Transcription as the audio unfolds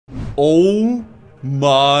Oh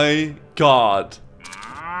my god.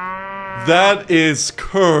 That is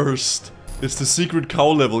cursed. It's the secret cow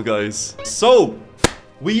level, guys. So,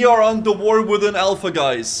 we are on the War Within Alpha,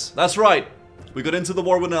 guys. That's right. We got into the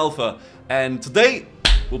War Within Alpha. And today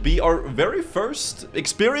will be our very first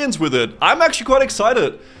experience with it. I'm actually quite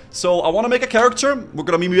excited. So, I want to make a character. We're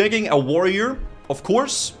going to be making a warrior, of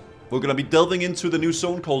course. We're going to be delving into the new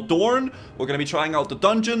zone called Dorn. We're going to be trying out the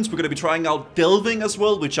dungeons. We're going to be trying out delving as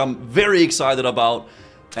well, which I'm very excited about.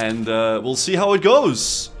 And we'll see how it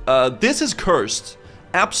goes. This is cursed.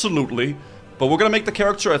 Absolutely. But we're going to make the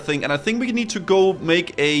character, I think. And I think we need to go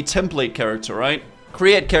make a template character, right?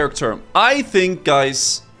 Create character. I think,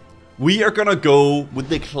 guys, we are going to go with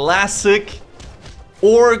the classic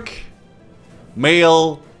orc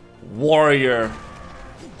male warrior.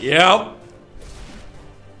 Yep.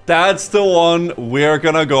 That's the one we're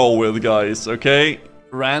gonna go with, guys, okay?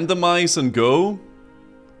 Randomize and go.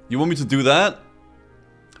 You want me to do that?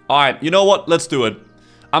 Alright, you know what? Let's do it.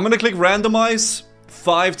 I'm gonna click randomize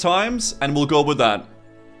 5 times and we'll go with that.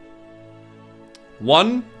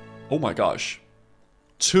 1. Oh my gosh.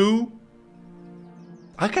 2.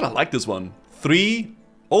 I kinda like this one. 3.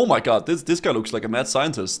 Oh my god, this guy looks like a mad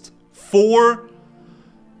scientist. 4.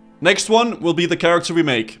 Next one will be the character we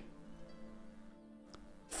make.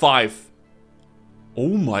 5.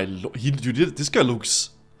 Oh my lord. Dude, this guy looks...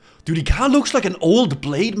 Dude, he kinda looks like an old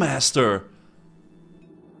Blade Master.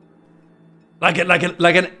 Like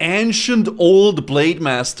an ancient old Blade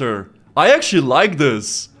Master. I actually like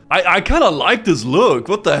this. I kinda like this look.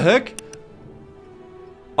 What the heck?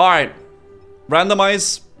 Alright.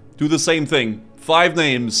 Randomize. Do the same thing. 5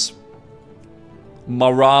 names.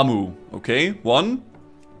 Maramu. Okay. 1.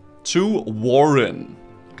 2. Warren.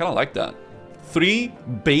 Kinda like that. 3.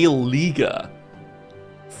 Baeliga.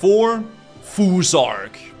 4.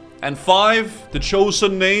 Fusark. And 5. The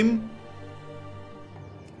chosen name.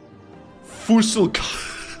 Fusilkos.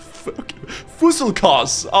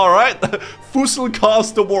 Alright.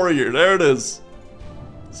 Fusilkos the warrior. There it is.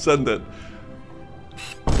 Send it.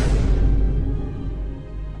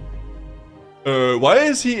 Why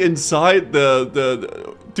is he inside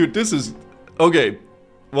the... Dude, this is... Okay.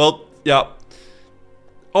 Well, yeah.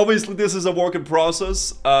 Obviously, this is a work in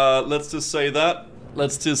process. Let's just say that.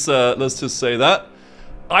 Let's just say that.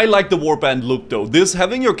 I like the warband look, though. This,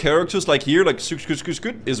 having your characters like here, like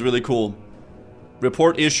is really cool.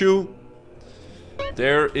 Report issue.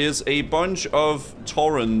 There is a bunch of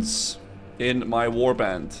torrents in my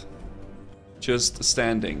warband. Just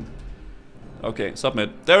standing. Okay,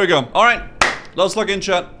 submit. There we go. All right. Let's log in,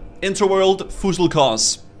 chat. Interworld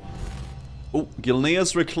Fusilkos. Oh,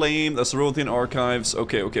 Gilneas reclaimed, Azeronthian archives.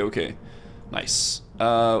 Okay. Nice.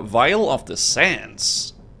 Vial of the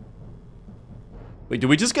Sands. Wait, do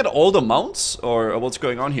we just get all the mounts? Or what's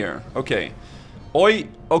going on here? Okay. Oi.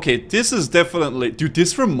 Okay, this is definitely... Dude,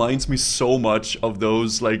 this reminds me so much of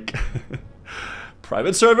those, like...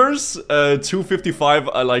 private servers. 255,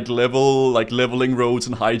 leveling roads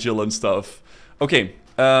and Hyjal and stuff. Okay.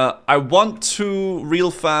 I want to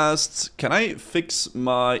real fast. Can I fix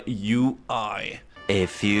my UI? A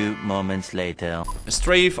few moments later.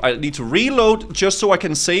 Strafe. I need to reload just so I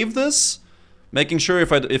can save this. Making sure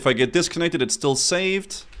if I get disconnected, it's still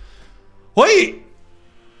saved. Wait!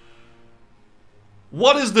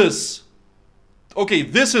 What is this? Okay,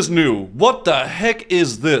 this is new. What the heck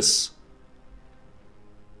is this?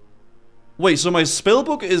 Wait, so my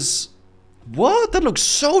spellbook is... What? That looks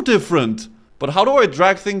so different. But how do I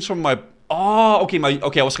drag things from my... Oh,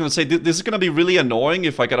 okay, I was gonna say, this is gonna be really annoying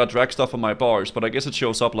if I gotta drag stuff on my bars, but I guess it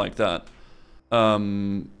shows up like that.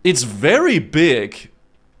 It's very big.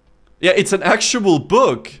 Yeah, it's an actual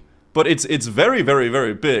book, but it's very, very,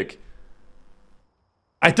 very big.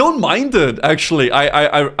 I don't mind it, actually.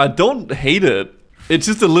 I don't hate it. It's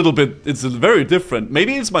just a little bit, it's very different.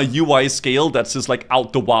 Maybe it's my UI scale that's just like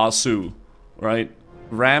out the wazoo, right?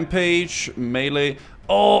 Rampage, melee...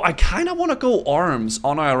 Oh, I kind of want to go arms,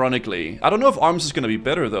 unironically. I don't know if arms is going to be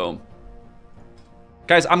better, though.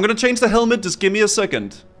 Guys, I'm going to change the helmet. Just give me a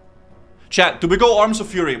second. Chat, do we go arms or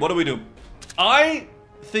fury? What do we do? I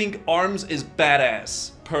think arms is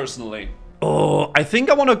badass, personally. Oh, I think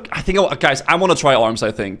I want to... Guys, I want to try arms,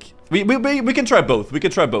 I think. We can try both. We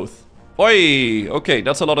can try both. Oi! Okay,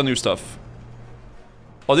 that's a lot of new stuff.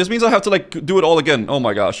 Oh, this means I have to, like, do it all again. Oh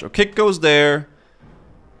my gosh. Kick goes there.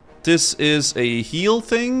 This is a heal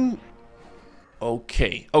thing.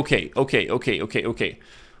 Okay. Whew!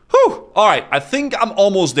 Alright, I think I'm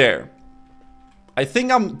almost there. I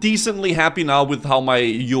think I'm decently happy now with how my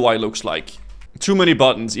UI looks like. Too many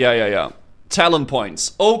buttons. Yeah. Talent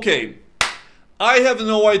points. Okay. I have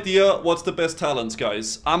no idea what's the best talents,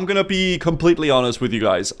 guys. I'm gonna be completely honest with you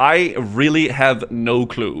guys. I really have no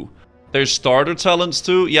clue. There's starter talents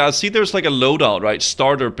too. Yeah, see there's like a loadout, right?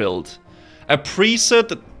 Starter build. A preset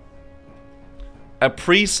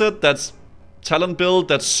that's talent build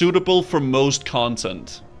that's suitable for most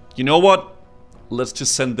content. You know what? Let's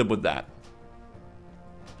just send them with that.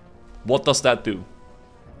 What does that do?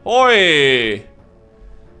 Oi!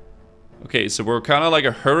 Okay, so we're kind of like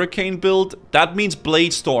a hurricane build. That means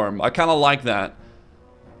Blade Storm. I kind of like that.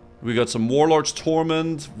 We got some Warlord's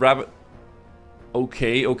Torment, Rabbit.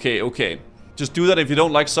 Okay. Just do that. If you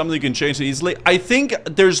don't like something, you can change it easily. I think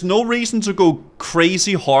there's no reason to go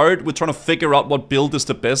crazy hard with trying to figure out what build is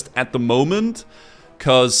the best at the moment.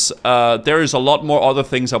 Because there is a lot more other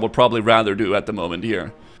things I would probably rather do at the moment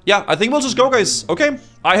here. Yeah, I think we'll just go, guys. Okay,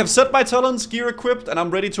 I have set my talents, gear equipped, and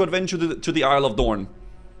I'm ready to adventure to the Isle of Dorn.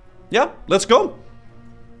 Yeah, let's go.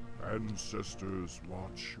 Ancestors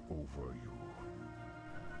watch over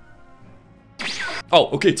you. Oh,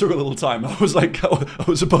 okay, took a little time. I was like, I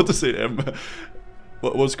was about to say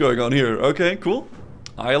what's going on here? Okay, cool.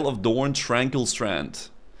 Isle of Dorn, Tranquil Strand.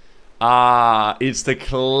 Ah, it's the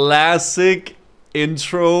classic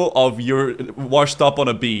intro of you're washed up on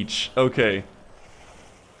a beach. Okay.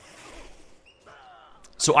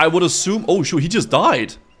 So I would assume... Oh, shoot, he just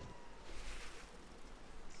died.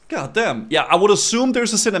 God damn. Yeah, I would assume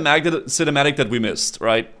there's a cinematic that we missed,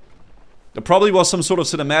 right? There probably was some sort of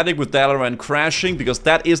cinematic with Dalaran crashing, because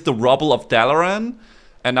that is the rubble of Dalaran.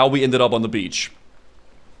 And now we ended up on the beach.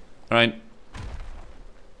 Alright?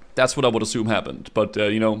 That's what I would assume happened. But,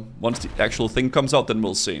 you know, once the actual thing comes out, then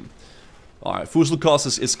we'll see. Alright, Fuselkos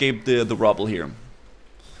has escaped the rubble here.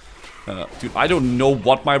 Dude, I don't know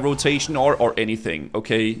what my rotation are or anything,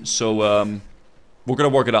 okay? So, we're gonna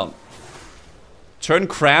work it out. Turn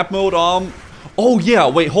crab mode on. Oh yeah,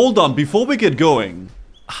 wait, hold on. Before we get going,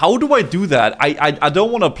 how do I do that? I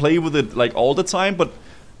don't want to play with it like all the time, but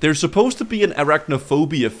there's supposed to be an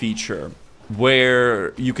arachnophobia feature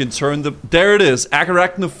where you can turn the... There it is,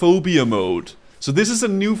 arachnophobia mode. So this is a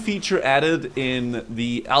new feature added in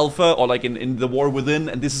the alpha, or like in the War Within,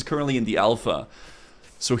 and this is currently in the alpha.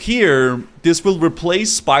 So here, this will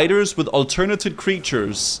replace spiders with alternative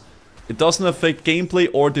creatures. It doesn't affect gameplay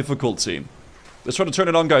or difficulty. Let's try to turn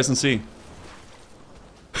it on, guys, and see.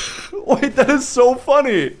 Wait, that is so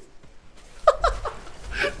funny.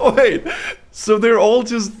 Wait, so they're all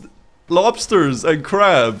just lobsters and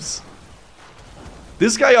crabs.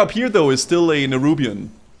 This guy up here, though, is still a Nerubian.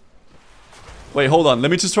 Wait, hold on. Let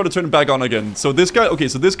me just try to turn it back on again. So this guy, okay,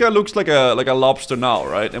 so this guy looks like a lobster now,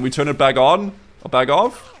 right? And we turn it back on or back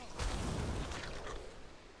off.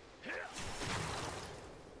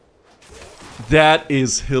 That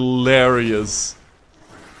is hilarious.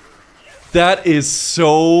 That is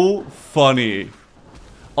so funny.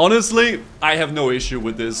 Honestly, I have no issue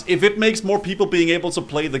with this. If it makes more people being able to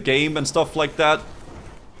play the game and stuff like that,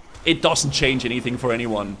 it doesn't change anything for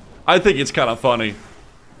anyone. I think it's kind of funny.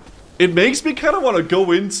 It makes me kind of want to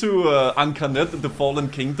go into Ankanet, the Fallen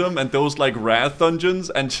Kingdom, and those like Wrath dungeons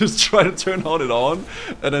and just try to turn it on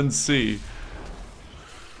and then see.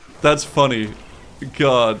 That's funny.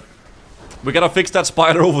 God. We gotta fix that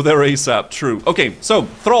spider over there ASAP. True. Okay, so,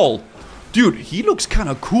 Thrall. Dude, he looks kind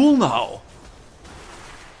of cool now.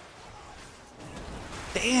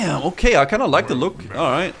 Damn, okay, I kind of like the look.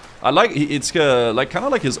 Alright. I like, it's like kind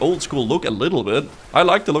of like his old school look a little bit. I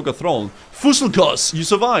like the look of Thrall. Fuselkos, you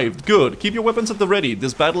survived. Good. Keep your weapons at the ready.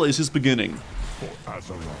 This battle is just beginning.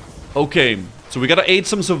 Okay, so we gotta aid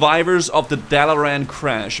some survivors of the Dalaran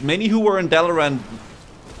crash. Many who were in Dalaran...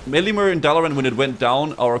 Many were in Dalaran when it went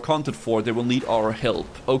down, are accounted for. They will need our help.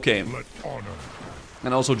 Okay.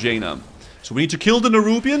 And also Jaina. So we need to kill the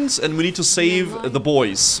Nerubians and we need to save the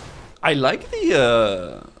boys. I like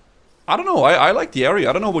the... I don't know, I like the area.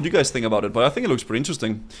 I don't know what you guys think about it, but I think it looks pretty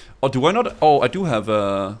interesting. Oh, do I not? Oh, I do have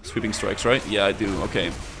sweeping strikes, right? Yeah, I do.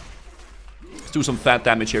 Okay. Let's do some fat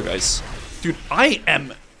damage here, guys. Dude, I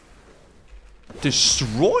am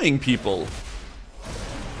destroying people.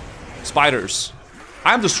 Spiders.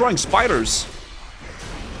 I'm destroying spiders.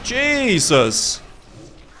 Jesus.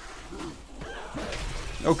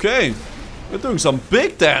 Okay. We're doing some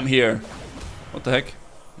big damn here. What the heck?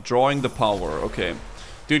 Drawing the power. Okay.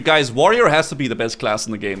 Dude, guys, Warrior has to be the best class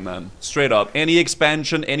in the game, man. Straight up. Any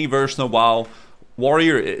expansion, any version of WoW,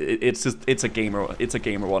 Warrior, it's a gamer. It's a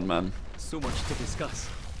gamer one, man. So much to discuss.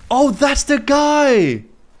 Oh, that's the guy.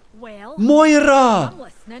 Well, Moira. I'm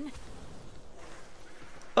listening.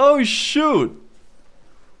 Oh shoot.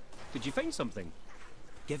 Did you find something?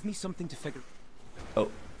 Give me something to figure. Oh.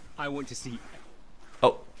 I want to see.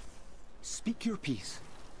 Oh. Speak your piece.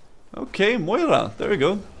 Okay, Moira. There we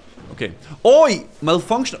go. Okay. Oi!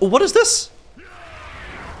 Malfunction. Oh, what is this?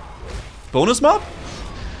 Bonus mod?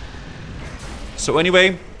 So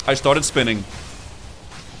anyway, I started spinning.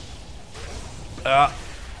 A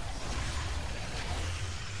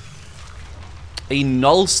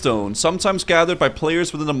null stone, sometimes gathered by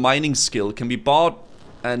players within a mining skill, can be bought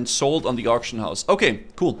and sold on the auction house. Okay,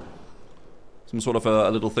 cool. Some sort of a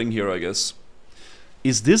little thing here, I guess.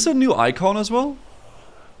 Is this a new icon as well?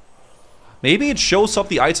 Maybe it shows up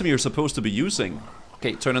the item you're supposed to be using.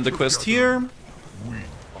 Okay, turn in the quest here.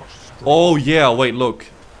 Oh yeah, wait, look.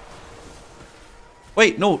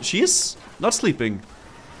 Wait, no, she is not sleeping.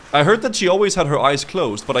 I heard that she always had her eyes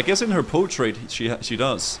closed, but I guess in her portrait she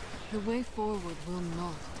does. The way forward will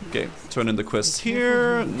not. Okay, turn in the quest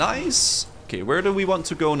here. Nice. Okay, where do we want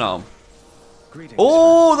to go now?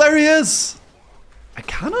 Oh, there he is. I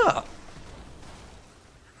kinda...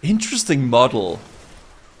 Interesting model.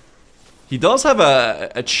 He does have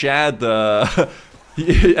a Chad,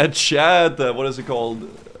 a Chad, what is it called?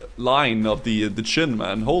 Line of the chin,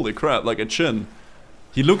 man. Holy crap, like a chin.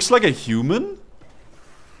 He looks like a human.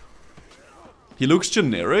 He looks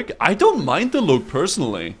generic. I don't mind the look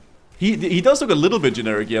personally. He does look a little bit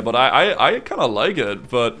generic, yeah, but I kind of like it.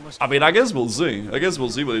 But I mean, I guess we'll see. I guess we'll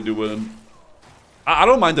see what they do with him. I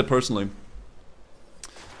don't mind it personally.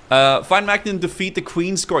 Find Magni and defeat the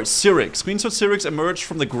Queensguard Syrinx. Queensguard Syrinx emerged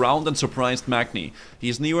from the ground and surprised Magni. He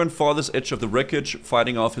is near and farthest edge of the wreckage,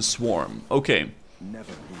 fighting off his swarm. Okay.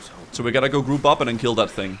 So we gotta go group up and then kill that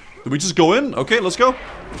thing. Do we just go in? Okay, let's go.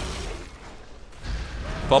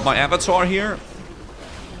 Pop my avatar here.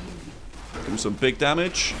 Do some big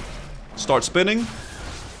damage. Start spinning.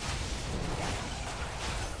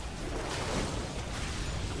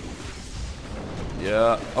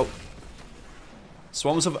 Yeah. Oh.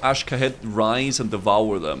 Swarms of Ashkahet rise and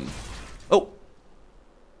devour them. Oh.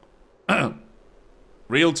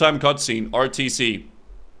 Real-time cutscene. RTC.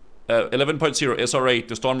 11.0 SR8.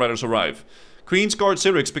 The Storm Riders arrive. Queensguard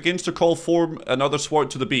Syrinx begins to call for another sword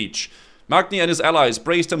to the beach. Magni and his allies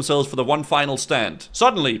brace themselves for the one final stand.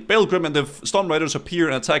 Suddenly, Balgrim and the Storm Riders appear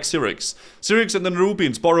and attack Syrinx. Syrinx and the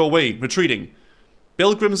Nerubians borrow away, retreating.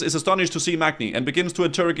 Balgrim is astonished to see Magni and begins to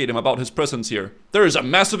interrogate him about his presence here. There is a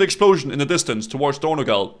massive explosion in the distance towards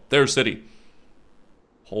Dornogal, their city.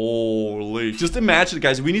 Holy... Just imagine,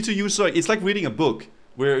 guys, we need to use... it's like reading a book.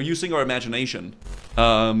 We're using our imagination.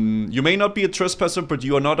 You may not be a trespasser, but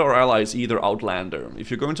you are not our allies either, Outlander.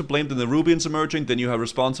 If you're going to blame the Nerubians emerging, then you are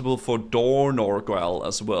responsible for Dornogal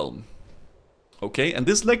as well. Okay, and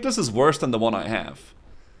this necklace is worse than the one I have.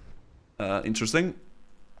 Interesting.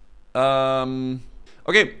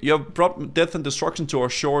 Okay, you have brought death and destruction to our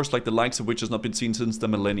shores, like the likes of which has not been seen since the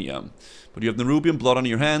millennia. But you have Nerubian blood on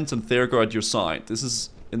your hands and Thergar at your side. This is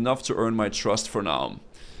enough to earn my trust for now.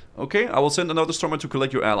 Okay, I will send another stormer to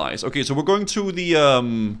collect your allies. Okay, so we're going to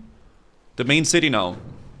the main city now.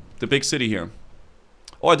 The big city here.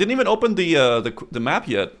 Oh, I didn't even open the map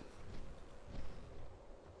yet.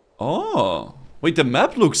 Oh. Wait, the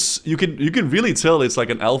map looks... You can really tell it's like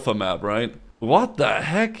an alpha map, right? What the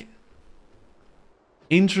heck?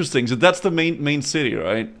 Interesting. So that's the main city,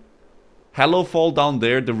 right? Hallowfall down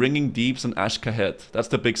there, the Ringing Deeps and Ashkahet. That's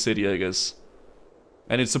the big city, I guess.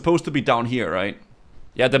 And it's supposed to be down here, right?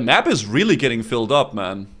 Yeah, the map is really getting filled up,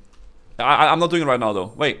 man. I'm not doing it right now,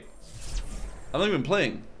 though. Wait. I'm not even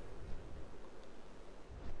playing.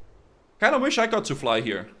 Kinda wish I got to fly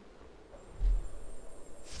here.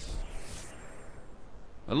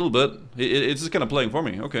 A little bit. It's just kinda playing for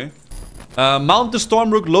me. Okay. Mount the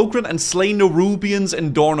Stormrook Logran and slay Nerubians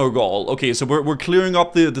in Dornogal. Okay, so we're clearing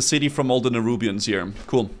up the city from all the Nerubians here.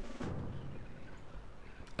 Cool.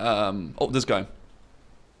 Oh, this guy.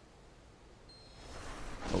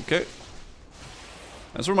 Okay.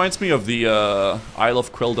 This reminds me of the Isle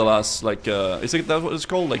of Quel'Dalas, like, is it that what it's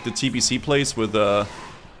called? Like the TBC place with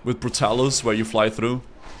Brutalis, where you fly through.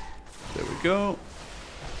 There we go.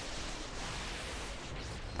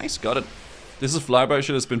 Nice, got it. This is flyby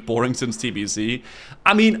shit has been boring since TBC.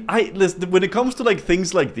 I mean, listen, when it comes to like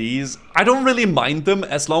things like these, I don't really mind them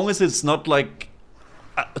as long as it's not like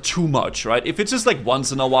too much, right? If it's just like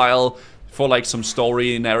once in a while for like some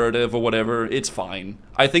story narrative or whatever, it's fine.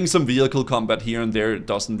 I think some vehicle combat here and there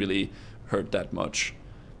doesn't really hurt that much.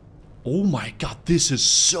 Oh my god, this is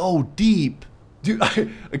so deep. Dude,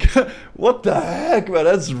 what the heck, man?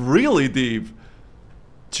 That's really deep.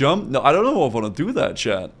 Jump? No, I don't know if I want to do that,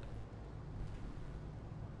 chat.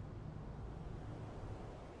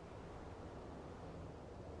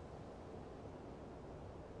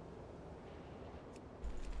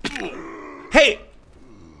 Hey!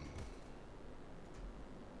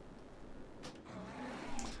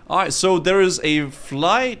 Alright, so there is a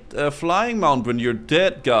flying mount when you're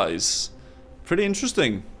dead, guys. Pretty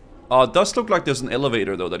interesting. It does look like there's an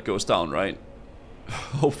elevator, though, that goes down, right?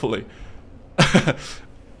 Hopefully.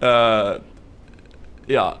 Yeah.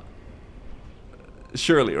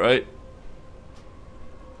 Surely, right?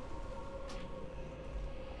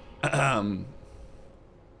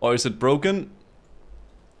 Or is it broken?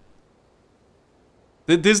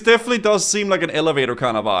 This definitely does seem like an elevator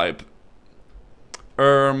kind of vibe.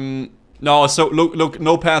 No, so look,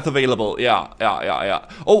 no path available. Yeah.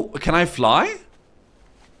 Oh, can I fly?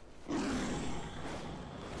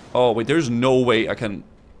 Oh, wait, there's no way I can...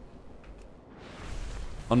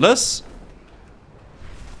 Unless...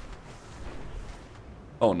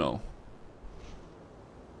 Oh, no.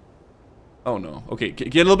 Oh, no. Okay,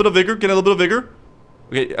 get a little bit of vigor,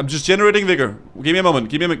 Okay, I'm just generating vigor. Give me a moment,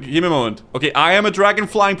 give me a moment. Okay, I am a dragon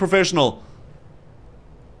flying professional.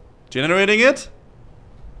 Generating it.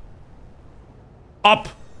 Up!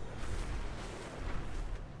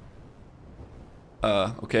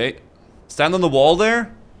 Okay. Stand on the wall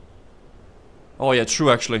there? Oh yeah,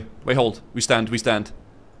 true actually. Wait, hold. We stand.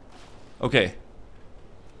 Okay.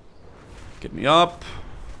 Get me up.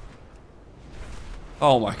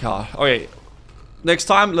 Oh my god. Okay. Next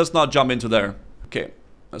time, let's not jump into there. Okay.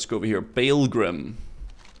 Let's go over here. Baelgrim.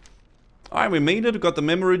 Alright, we made it. We got the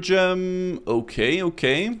memory gem. Okay. Look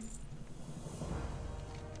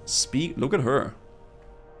at her.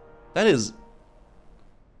 That's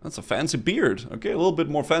a fancy beard. Okay, a little bit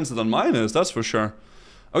more fancy than mine is, that's for sure.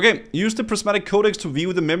 Okay, use the prismatic codex to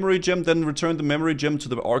view the memory gem, then return the memory gem to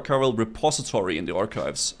the archival repository in the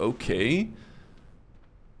archives. Okay.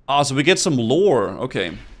 So we get some lore.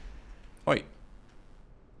 Okay. Wait.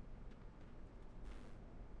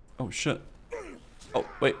 Oh, shit. Oh,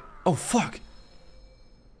 wait. Oh, fuck.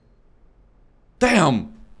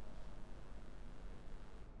 Damn!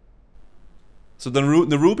 So the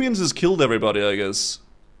Rubians has killed everybody, I guess.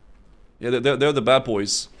 Yeah, they're the bad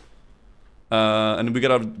boys. And we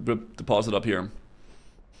got our deposit up here.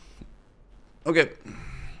 Okay.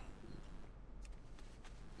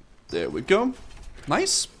 There we go.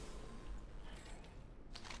 Nice.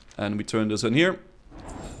 And we turn this in here.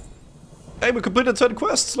 Hey, we completed 10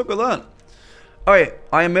 quests. Look at that. Alright,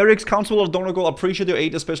 I am Merrick's Council of Donegal. Appreciate your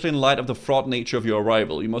aid, especially in light of the fraught nature of your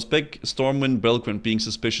arrival. You must beg Stormwind Belgrant being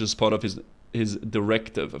suspicious as part of his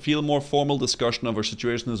directive. I feel a more formal discussion of our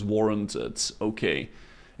situation is warranted. Okay.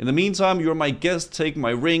 In the meantime, you're my guest. Take my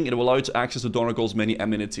ring. It will allow you to access to Donegal's many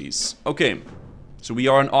amenities. Okay. So we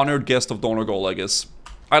are an honored guest of Donegal, I guess.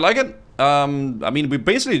 I like it. I mean, we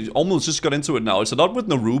basically almost just got into it now. It's a lot with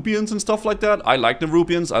Nerubians and stuff like that. I like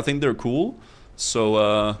Nerubians. I think they're cool.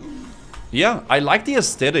 So, yeah. I like the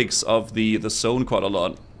aesthetics of the zone quite a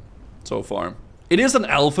lot so far. It is an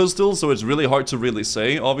alpha still, so it's really hard to really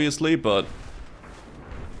say, obviously, but...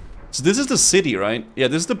 So this is the city, right? Yeah,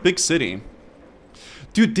 this is the big city.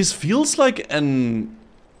 Dude, this feels like an...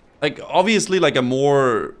 Like, obviously, like a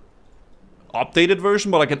more updated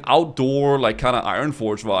version, but like an outdoor, like, kind of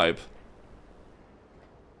Ironforge vibe.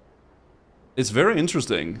 It's very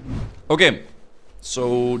interesting. Okay.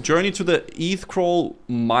 So, journey to the Eathcrawl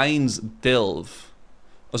Mines Delve.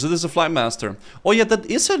 Oh, so this is a Flight Master. Oh yeah, that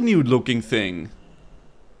is a new looking thing.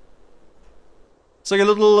 It's like a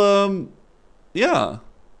little, yeah.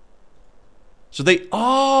 So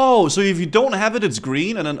so if you don't have it, it's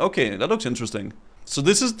green, and then, okay, that looks interesting. So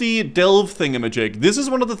this is the Delve thingamajig. This is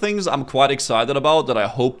one of the things I'm quite excited about, that I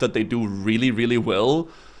hope that they do really, really well.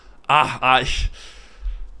 I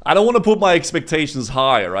don't want to put my expectations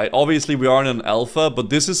high, right? Obviously, we are in an alpha,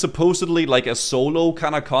 but this is supposedly like a solo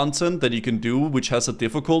kind of content that you can do, which has a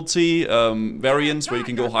difficulty variance where you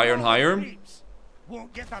can go higher and higher.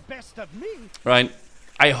 Won't get the best of me. Right?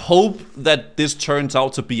 I hope that this turns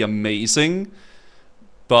out to be amazing,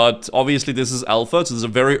 but obviously this is alpha, so there's a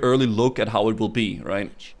very early look at how it will be, right?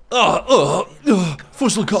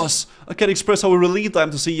 Fusselkos! I can't express how relieved I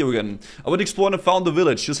am to see you again. I went exploring and found the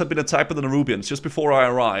village, just had been attacked by the Nerubians just before I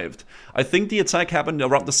arrived. I think the attack happened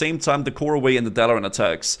around the same time the Koroway and the Dalaran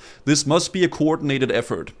attacks. This must be a coordinated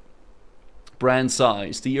effort. Brand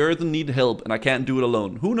size. The Earthen need help, and I can't do it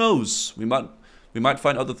alone. Who knows? We might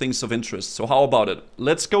find other things of interest. So how about it?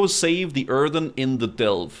 Let's go save the Earthen in the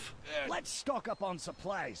Delve. Let's stock up on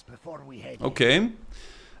supplies before we head. Okay.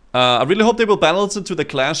 I really hope they will balance it to the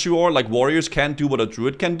class you are, like warriors can't do what a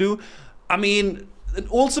druid can do. I mean, an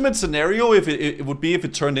ultimate scenario if it would be if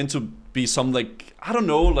it turned into be some like, I don't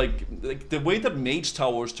know, like the way that Mage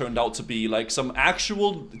Towers turned out to be, like some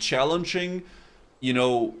actual challenging, you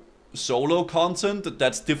know, solo content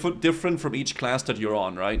that's different from each class that you're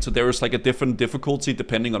on, right? So there is like a different difficulty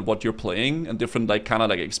depending on what you're playing and different like kind of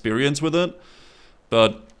like experience with it.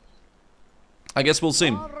 But I guess we'll see.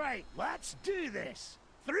 All right, let's do this.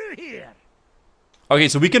 Through here. Okay,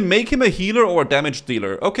 so we can make him a healer or a damage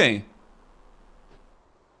dealer. Okay.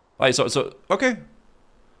 Alright, so okay.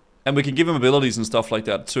 And we can give him abilities and stuff like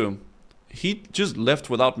that too. He just left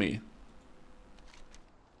without me.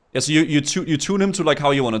 Yeah, so you tune him to like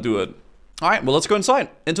how you want to do it. Alright, well let's go inside.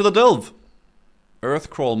 Into the delve.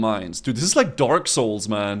 Earthcrawl mines. Dude, this is like Dark Souls,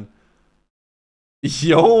 man.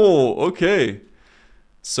 Yo, okay.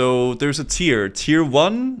 So there's a tier. Tier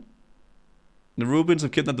 1. The Rubens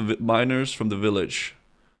have kidnapped the miners from the village.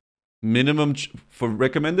 Minimum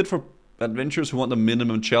recommended for adventurers who want the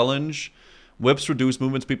minimum challenge. Webs reduce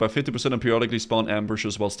movement speed by 50% and periodically spawn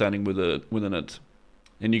ambushes while standing within it.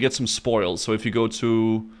 And you get some spoils. So if you go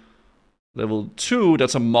to level 2,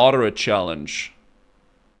 that's a moderate challenge.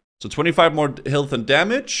 So 25 more health and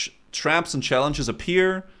damage. Traps and challenges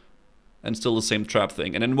appear. And still the same trap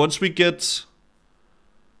thing. And then once we get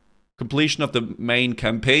completion of the main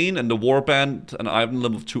campaign and the warband and item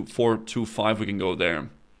level 425, we can go there.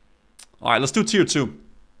 Alright, let's do tier 2.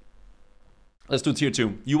 Let's do tier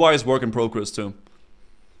 2. UI is work in progress too.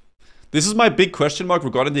 This is my big question mark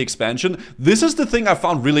regarding the expansion. This is the thing I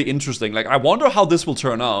found really interesting. Like, I wonder how this will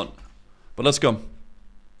turn out. But let's go.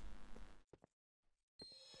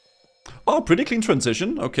 Oh, pretty clean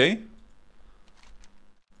transition. Okay.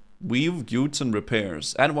 Weave, Utes, and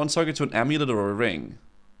repairs. Add one socket to an amulet or a ring.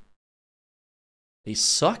 A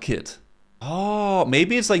socket? Oh,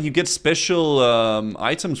 maybe it's like you get special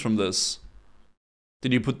items from this.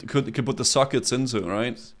 Then you could put the sockets into,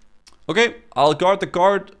 right? Okay, I'll guard the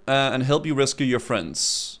guard and help you rescue your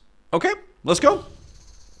friends. Okay, let's go.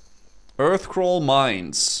 Earthcrawl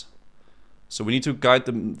mines. So we need to guide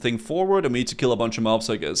the thing forward and we need to kill a bunch of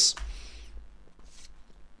mobs, I guess.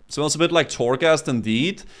 Smells a bit like Torghast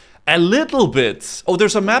indeed. A little bit. Oh,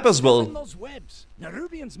 there's a map as well. Those webs.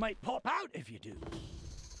 Nerubians might pop out if you do.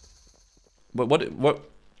 But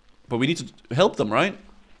But we need to help them, right?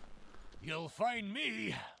 You'll find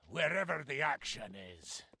me wherever the action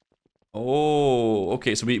is. Oh,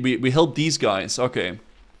 okay. So we help these guys. Okay.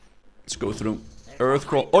 Let's go through.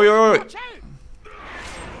 Earthcrawl. Oh, yeah. Let's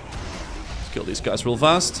kill these guys real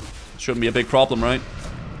fast. Shouldn't be a big problem, right?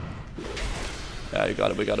 Yeah, you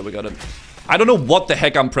got it. We got it. I don't know what the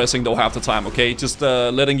heck I'm pressing though half the time, okay? Just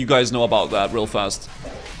letting you guys know about that real fast.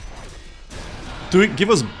 Do it give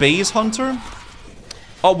us base hunter?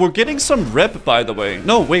 Oh, we're getting some rep, by the way.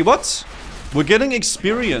 No, wait, what? We're getting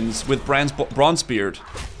experience with Bronzebeard.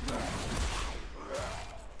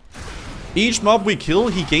 Each mob we kill,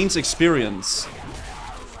 he gains experience.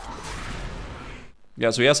 Yeah,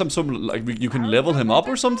 so he has some like, you can level him up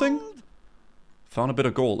or something? Found a bit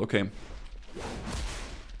of gold, okay.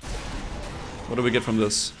 What do we get from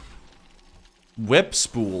this? Web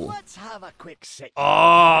spool. Let's have a quick sip.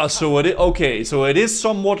 Ah, so it is, okay, so it is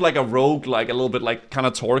somewhat like a rogue, like a little bit like kind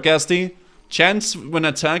of Torghasty. Chance when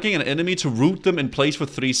attacking an enemy to root them in place for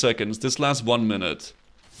 3 seconds. This lasts 1 minute.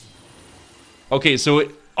 Okay, so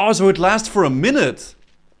it, oh, so it lasts for a minute.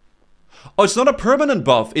 Oh, it's not a permanent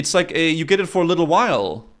buff. It's like a, you get it for a little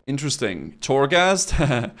while. Interesting.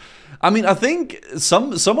 Torghast. I mean, I think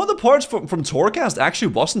some of the parts from Torghast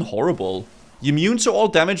actually wasn't horrible. Immune to all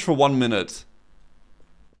damage for 1 minute.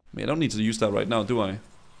 I mean, I don't need to use that right now, do I?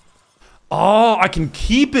 Oh, I can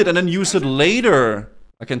keep it and then use it later.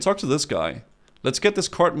 I can talk to this guy. Let's get this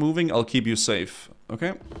cart moving. I'll keep you safe.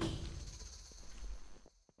 Okay.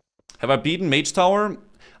 Have I beaten Mage Tower?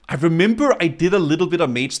 I remember I did a little bit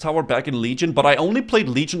of Mage Tower back in Legion, but I only played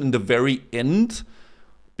Legion in the very end.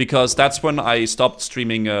 Because that's when I stopped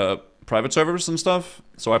streaming private servers and stuff.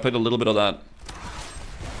 So I played a little bit of that.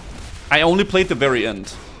 I only played the very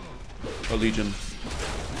end of Legion.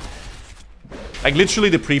 Like literally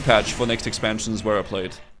the pre-patch for next expansions where I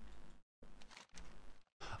played.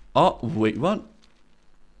 Oh, wait, what?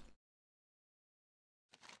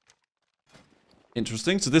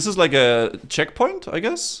 Interesting. So this is like a checkpoint, I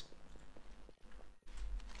guess?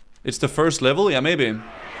 It's the first level? Yeah, maybe.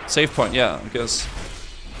 Save point, yeah, I guess.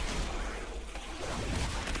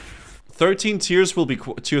 13 tiers will be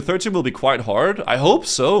tier 13 will be quite hard. I hope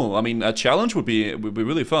so. I mean, a challenge would be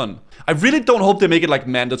really fun. I really don't hope they make it like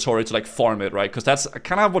mandatory to like farm it, right? Because that's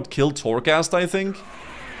kind of what killed Torghast, I think.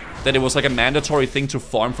 That it was like a mandatory thing to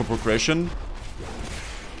farm for progression.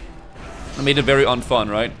 It made it very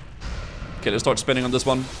unfun, right? Okay, let's start spinning on this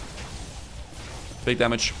one. Big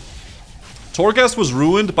damage. Torghast was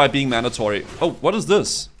ruined by being mandatory. Oh, what is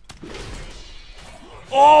this?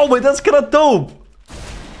 Oh, wait, that's kind of dope.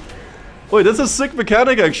 Wait, that's a sick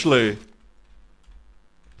mechanic, actually.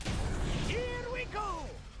 Here we go.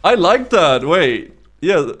 I like that. Wait.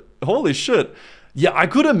 Yeah, holy shit. Yeah, I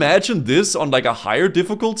could imagine this on like a higher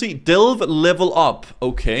difficulty. Delve level up.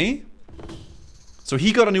 Okay. So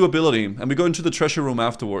he got a new ability, and we go into the treasure room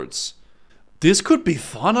afterwards. This could be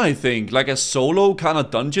fun, I think. Like a solo kind of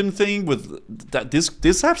dungeon thing with that.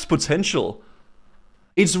 This has potential.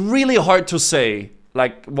 It's really hard to say,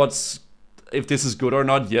 like, if this is good or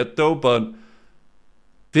not yet, though, but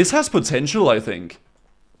this has potential, I think.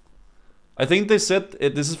 I think they said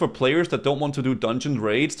this is for players that don't want to do dungeon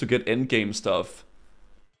raids to get endgame stuff.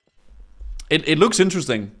 It looks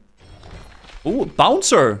interesting. Ooh,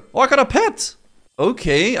 bouncer! Oh, I got a pet!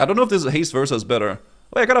 Okay, I don't know if this is Haste Versa is better.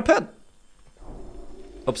 Oh, I got a pet!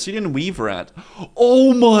 Obsidian Weave Rat.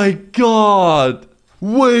 Oh my god!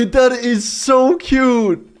 Wait, that is so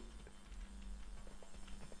cute!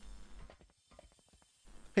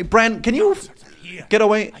 Hey, Bran, can you get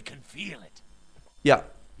away? I can feel it. Yeah.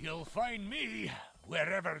 You'll find me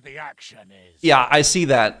wherever the action is. Yeah, I see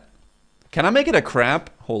that. Can I make it a crab?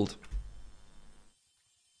 Hold.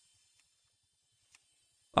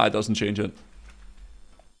 Ah, it doesn't change it.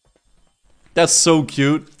 That's so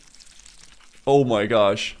cute. Oh my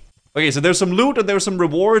gosh. Okay, so there's some loot and there's some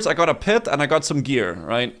rewards. I got a pet and I got some gear,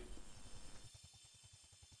 right?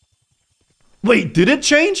 Wait, did it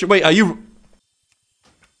change? Wait, are you...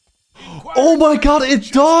 Oh my god,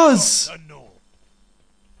 it does!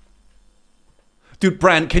 Dude,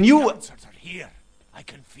 Bran, can you... Here. I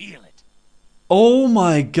can feel it. Oh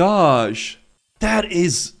my gosh. That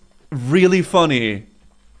is really funny.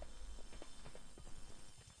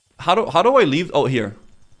 How do I leave? Oh, here.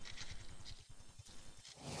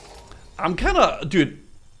 I'm kinda... Dude,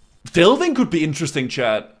 delving could be interesting,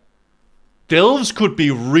 chat. Delves could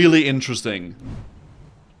be really interesting.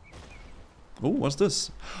 Oh, what's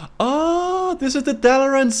this? Ah, this is the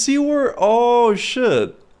Dalaran sewer. Oh,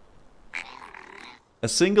 shit. A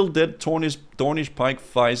single dead Dornish pike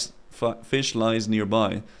fish lies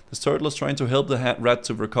nearby. This turtle is trying to help the rat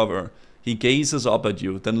to recover. He gazes up at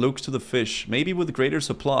you, then looks to the fish. Maybe with greater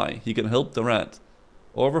supply, he can help the rat.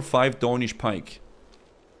 Over 5 Dornish pike.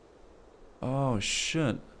 Oh,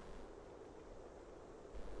 shit.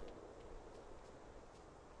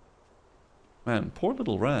 Man, poor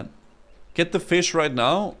little rat. Get the fish right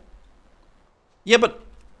now? Yeah, but...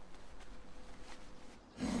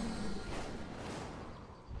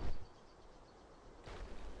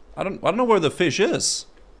 I don't know where the fish is.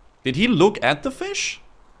 Did he look at the fish?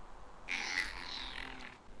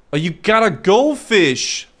 Oh, you gotta go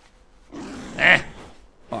fish. Eh.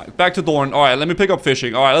 Alright, back to Dorn. Alright, let me pick up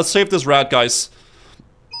fishing. Alright, let's save this rat, guys.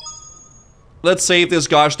 Let's save this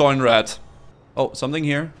gosh darn rat. Oh, something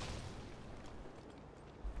here.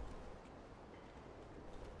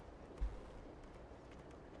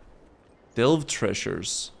 Delve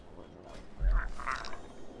treasures.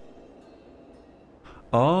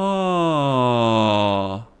 Oh.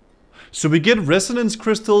 So we get resonance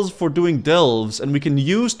crystals for doing delves, and we can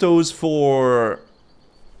use those for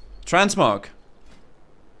transmog.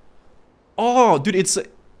 Oh, dude, it's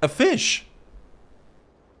a fish.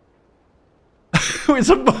 It's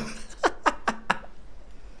a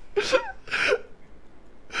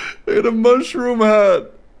it's a mushroom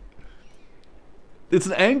hat. It's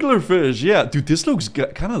an anglerfish. Yeah, dude, this looks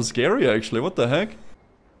kind of scary, actually. What the heck?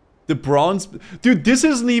 The bronze... Dude, this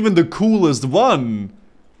isn't even the coolest one.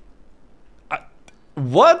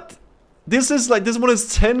 What? This is like... This one is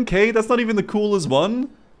 10k? That's not even the coolest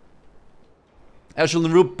one? Actual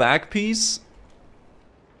root back piece.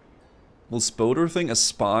 Little spoder thing. A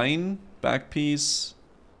spine. Back piece.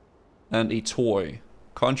 And a toy.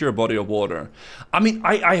 Conjure a body of water. I mean,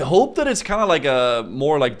 I hope that it's kind of like a...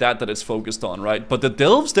 More like that it's focused on, right? But the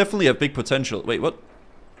delves definitely have big potential. Wait, what?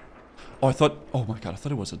 Oh, I thought... Oh my god, I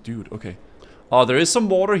thought it was a dude. Okay. Oh, there is some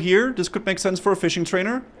water here. This could make sense for a fishing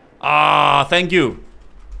trainer. Ah, thank you.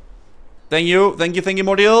 Thank you,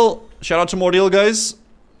 Mordiel. Shout out to Mordiel, guys.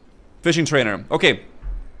 Fishing trainer. Okay.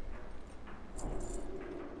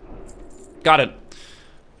 Got it.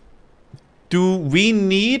 Do we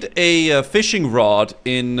need a fishing rod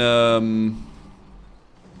in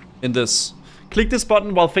this? Click this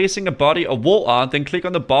button while facing a body of water, then click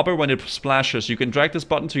on the bobber when it splashes. You can drag this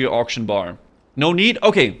button to your auction bar. No need?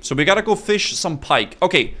 Okay, so we gotta go fish some pike.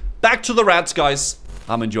 Okay, back to the rats, guys.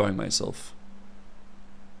 I'm enjoying myself.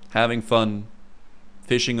 Having fun.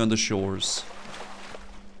 Fishing on the shores.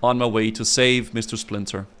 On my way to save Mr.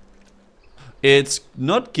 Splinter. It's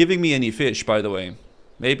not giving me any fish, by the way.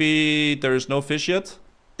 Maybe there's no fish yet?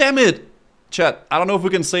 Damn it! Chat, I don't know if we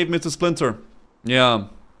can save Mr. Splinter. Yeah.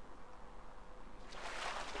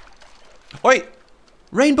 Wait!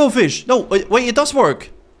 Rainbow fish! No, wait, it does work!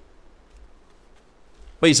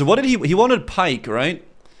 Wait, so what did he wanted pike, right?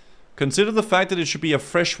 Consider the fact that it should be a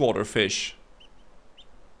freshwater fish.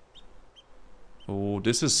 Oh,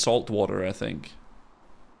 this is saltwater, I think.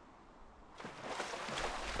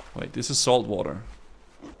 Wait, this is saltwater.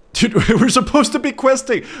 Dude, we're supposed to be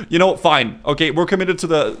questing! You know, fine. Okay, we're committed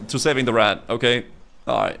to saving the rat, okay?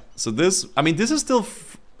 Alright, so this... I mean, this is still...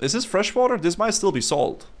 Is this freshwater? This might still be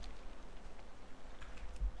salt.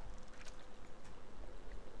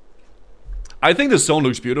 I think this zone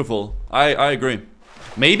looks beautiful. I agree.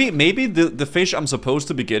 Maybe the fish I'm supposed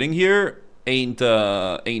to be getting here ain't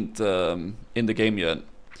in the game yet.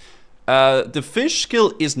 The fish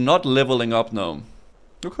skill is not leveling up now.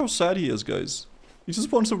 Look how sad he is, guys. He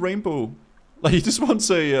just wants a rainbow. Like, he just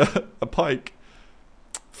wants a pike.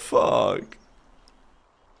 Fuck.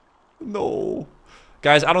 No.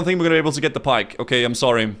 Guys, I don't think we're gonna be able to get the pike. Okay, I'm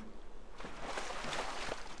sorry.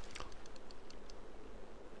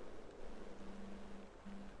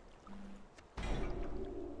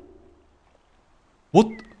 What?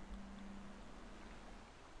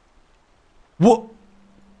 What?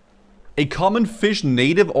 A common fish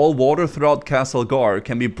native all water throughout Castle Gar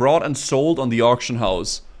can be brought and sold on the auction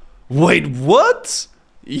house. Wait, what?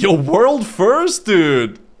 Yo, world first,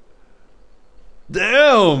 dude.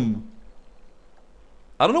 Damn.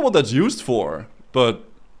 I don't know what that's used for, but...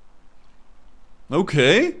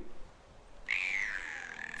 Okay.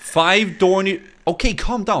 5 Dorny... Okay,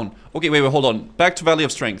 calm down. Okay, wait, hold on. Back to Valley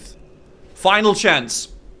of Strength. Final chance.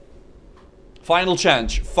 Final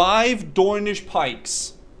chance. 5 Dornish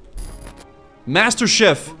pikes. Master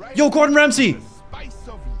Chef. Yo, Gordon Ramsay.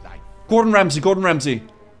 Gordon Ramsay, Gordon Ramsay.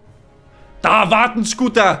 Da warten,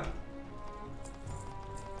 Scooter.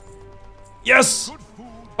 Yes.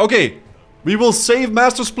 Okay. We will save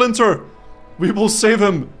Master Splinter. We will save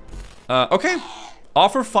him. Okay.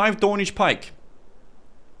 Offer 5 Dornish pike.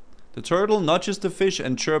 The turtle nudges the fish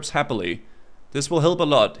and chirps happily. This will help a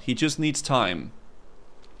lot. He just needs time.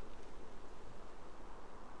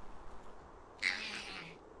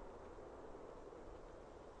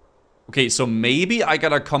 Okay, so maybe I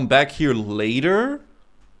gotta come back here later.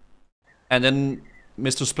 And then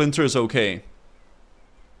Mr. Splinter is okay.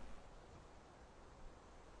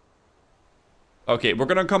 Okay, we're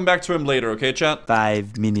gonna come back to him later, okay, chat?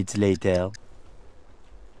 5 minutes later.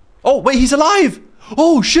 Oh, wait, he's alive!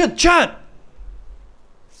 Oh, shit, chat!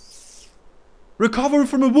 Recover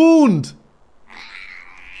from a wound!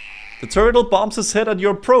 The turtle bumps his head at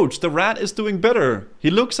your approach. The rat is doing better. He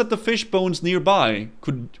looks at the fish bones nearby.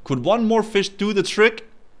 Could one more fish do the trick?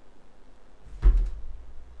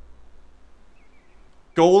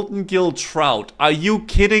 Golden gill trout. Are you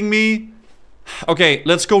kidding me? Okay,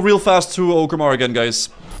 let's go real fast to Orgrimmar again, guys.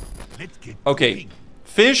 Okay,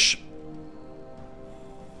 fish.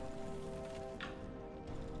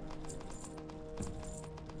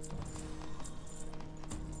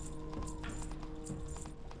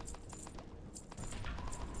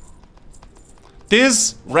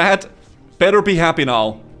 This rat better be happy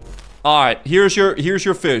now. Alright, here's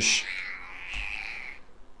your fish.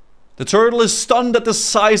 The turtle is stunned at the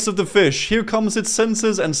size of the fish. Here comes its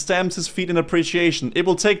senses and stamps his feet in appreciation. It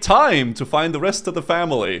will take time to find the rest of the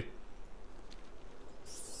family.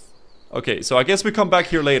 Okay, so I guess we come back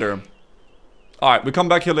here later. Alright, we come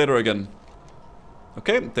back here later again.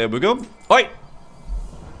 Okay, there we go. Oi!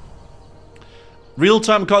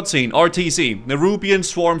 Real-time cutscene, RTC. Nerubian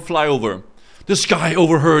swarm flyover. The sky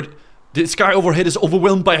overhead is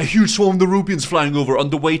overwhelmed by a huge swarm of Nerubians flying over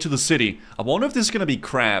on the way to the city. I wonder if this is gonna be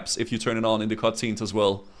crabs if you turn it on in the cutscenes as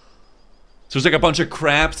well. So there's like a bunch of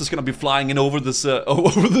crabs that's gonna be flying in over this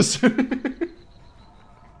over the city.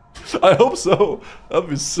 I hope so.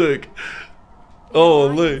 That'd be sick.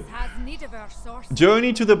 Holy.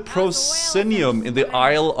 Journey to the proscenium in the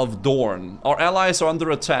Isle of Dorn. Our allies are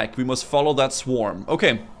under attack. We must follow that swarm.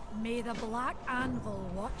 Okay. May the black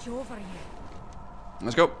anvil watch over you.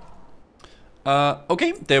 Let's go.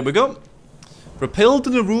 Okay, there we go. Repel the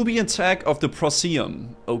Nerubian attack of the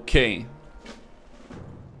proscenium. Okay.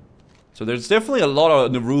 So there's definitely a lot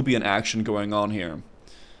of Nerubian action going on here.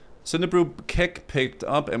 Cinderbrew Kek picked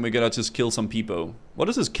up and we gotta just kill some people. What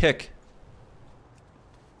is this Kek?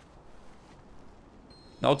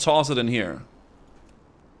 Now toss it in here.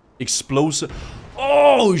 Explosive.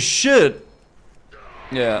 Oh shit!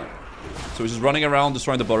 Yeah. So he's just running around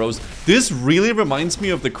destroying the burrows. This really reminds me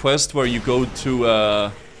of the quest where you go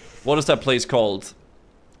to, what is that place called?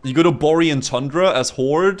 You go to Borean Tundra as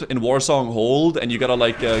Horde in Warsong Hold, and you gotta,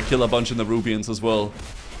 like, kill a bunch of Nerubians as well.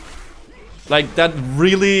 Like, that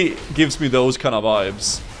really gives me those kind of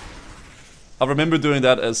vibes. I remember doing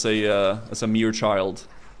that as a mere child.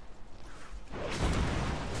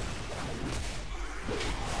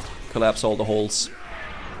 Collapse all the holes.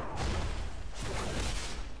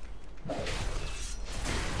 There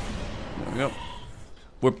we go.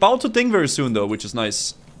 We're about to ding very soon though, which is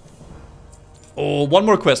nice. Oh, one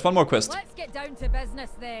more quest, one more quest. Let's get down to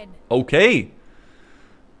business then. Okay.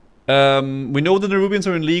 We know that the Nerubians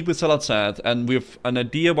are in league with Salatzad, and we have an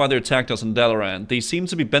idea why they attacked us in Dalaran. They seem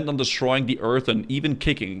to be bent on destroying the earth and even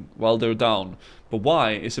kicking while they're down. But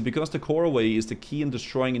why? Is it because the Coraway is the key in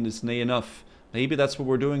destroying Indisney enough? Maybe that's what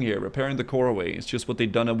we're doing here, repairing the Coraway. It's just what they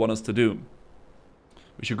done and want us to do.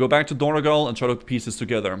 We should go back to Donegal and try to piece this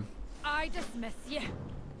together. I dismiss you.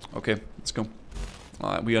 Okay, let's go.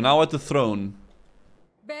 Alright, we are now at the throne.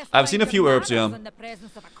 Best I've seen a few herbs, yeah. in the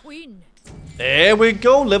presence of a queen. There we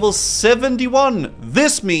go, level 71.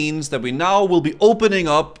 This means that we now will be opening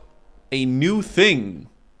up a new thing.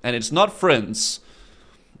 And it's not friends.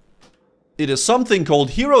 It is something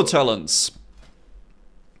called hero talents.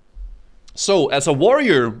 So, as a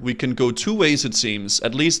warrior, we can go two ways it seems,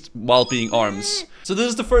 at least while being arms. So this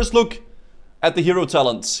is the first look at the hero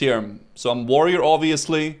talents here. So I'm warrior,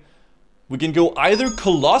 obviously. We can go either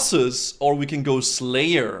Colossus or we can go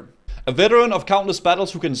Slayer. A veteran of countless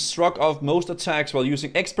battles who can shrug off most attacks while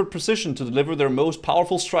using expert precision to deliver their most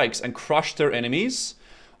powerful strikes and crush their enemies.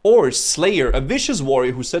 Or Slayer, a vicious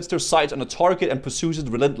warrior who sets their sights on a target and pursues it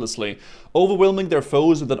relentlessly, overwhelming their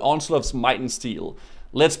foes with an onslaught of might and steel.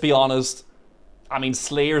 Let's be honest, I mean,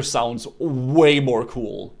 Slayer sounds way more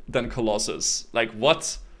cool than Colossus. Like,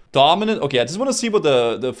 what? Dominant? Okay, I just want to see what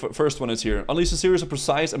the first one is here. Unleash a series of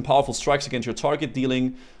precise and powerful strikes against your target,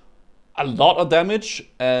 dealing a lot of damage,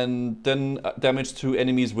 and then damage to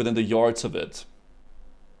enemies within the yards of it.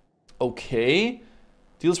 Okay.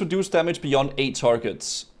 Deals reduced damage beyond 8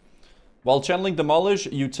 targets. While channeling Demolish,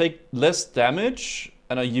 you take less damage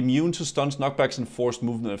and are immune to stuns, knockbacks, and forced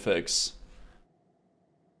movement effects.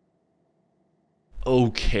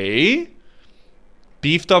 Okay.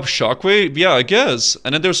 Beefed up Shockwave? Yeah, I guess.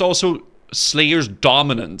 And then there's also Slayer's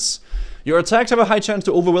Dominance. Your attacks have a high chance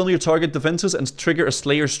to overwhelm your target defenses and trigger a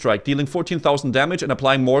Slayer strike, dealing 14,000 damage and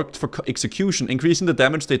applying more for execution, increasing the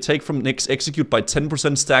damage they take from next execute by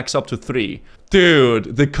 10% stacks up to 3.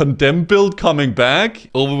 Dude, the Condemn build coming back?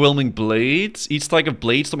 Overwhelming Blades? Each strike of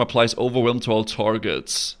Bladestorm applies Overwhelm to all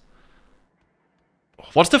targets.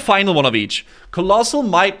 What's the final one of each? Colossal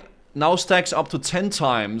Might now stacks up to 10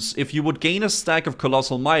 times. If you would gain a stack of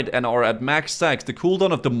Colossal Might and are at max stacks, the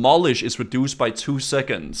cooldown of Demolish is reduced by 2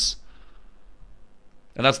 seconds.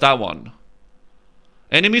 And that's that one.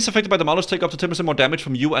 Enemies affected by Demolish take up to 10% more damage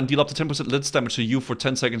from you and deal up to 10% less damage to you for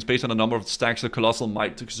 10 seconds based on the number of stacks of Colossal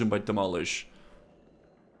Might consumed by Demolish.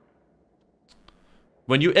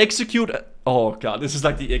 When you execute... Oh god, this is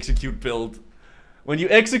like the execute build. When you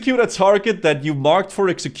execute a target that you marked for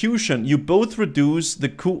execution, you both reduce the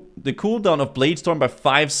cooldown of Bladestorm by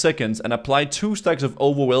 5 seconds and apply 2 stacks of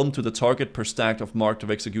Overwhelm to the target per stack of marked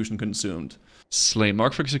of execution consumed. Slay.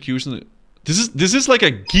 Mark for execution... This is like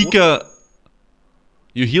a Giga...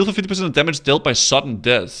 You heal for 50% of damage dealt by sudden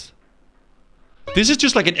death. This is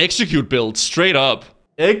just like an execute build, straight up.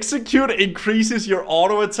 Execute increases your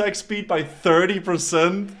auto attack speed by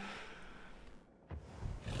 30%.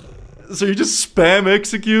 So you just spam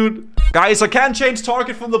execute. Guys, I can't change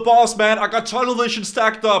target from the boss, man. I got tunnel vision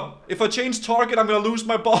stacked up. If I change target, I'm gonna lose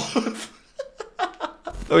my buff.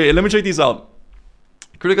 Okay, let me check these out.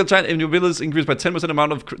 Critical chance in your abilities increased by 10%,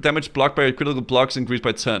 amount of damage blocked by critical blocks increased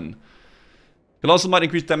by 10. Colossal Might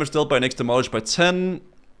increase damage dealt by next Demolish by 10.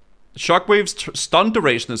 Shockwave's stun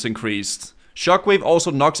duration is increased. Shockwave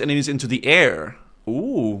also knocks enemies into the air.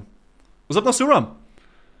 Ooh. What's up, Nasura?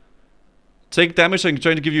 Take damage and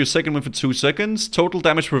trying to give you a second win for 2 seconds. Total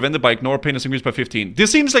damage prevented by ignore pain is increased by 15.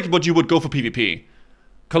 This seems like what you would go for PvP.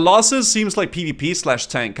 Colossus seems like PvP /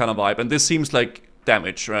 tank kind of vibe, and this seems like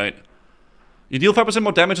damage, right? You deal 5%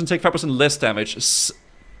 more damage and take 5% less damage.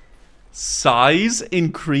 Size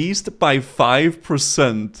increased by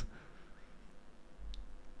 5%.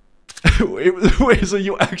 Wait, so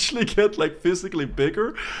you actually get like physically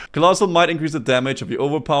bigger? Colossal Might increase the damage of your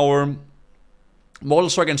overpower. Mortal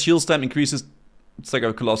Strike and Shield Stamp increases. It's like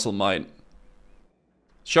a Colossal Might.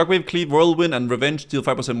 Shockwave, Cleave, Whirlwind, and Revenge deal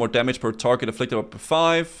 5% more damage per target afflicted up to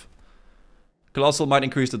 5. Colossal Might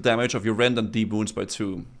increase the damage of your Rend and Deep Wounds by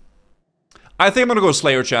 2. I think I'm gonna go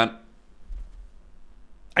Slayer, chat.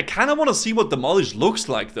 I kind of want to see what Demolish looks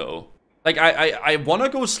like, though. Like, I want to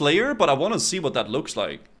go Slayer, but I want to see what that looks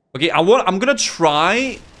like. Okay, I'm gonna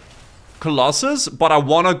try Colossus, but I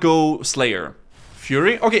want to go Slayer.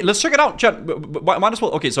 Fury? Okay, let's check it out, chat. Might as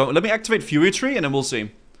well. Okay, so let me activate Fury Tree, and then we'll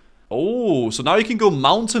see. Oh, so now you can go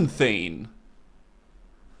Mountain Thane.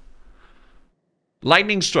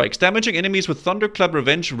 Lightning strikes. Damaging enemies with Thunderclap,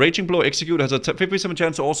 Revenge, Raging Blow, Execute has a 57%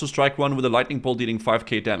 chance to also strike one with a lightning bolt dealing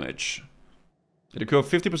 5k damage. It occurs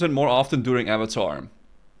 50% more often during Avatar.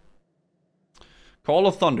 Call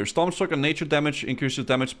of Thunder. Stormstrike and nature damage increases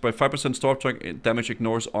damage by 5%. Stormstrike damage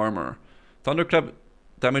ignores armor. Thunderclap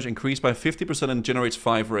damage increased by 50% and generates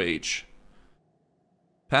 5 rage.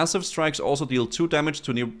 Passive strikes also deal 2 damage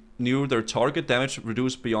to near their target. Damage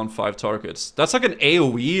reduced beyond 5 targets. That's like an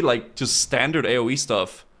AoE, like just standard AoE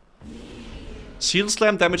stuff. Shield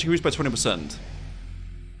Slam damage increased by 20%.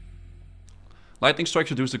 Lightning strikes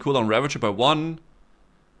reduce the cooldown Ravager by 1.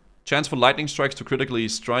 Chance for lightning strikes to critically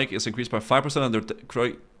strike is increased by 5% and their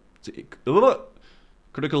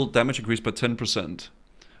critical damage increased by 10%.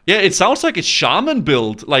 Yeah, it sounds like a shaman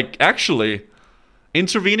build, like actually.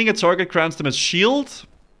 Intervening a target grants them a shield.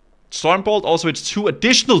 Stormbolt also hits 2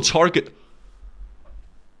 additional target.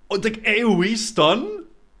 Oh, like AoE stun?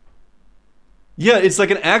 Yeah, it's like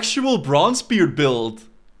an actual Bronzebeard build.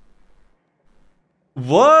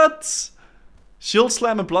 What? Shield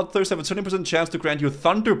Slam and Bloodthirst have a 20% chance to grant you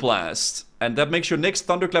Thunder Blast. And that makes your next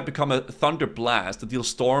Thunderclap become a Thunder Blast that deals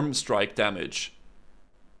Storm Strike damage.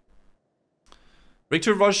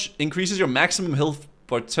 Victory Rush increases your maximum health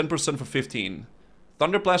by 10% for 15.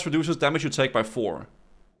 Thunder Blast reduces damage you take by 4.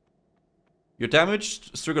 Your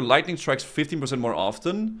damage trigger lightning strikes 15% more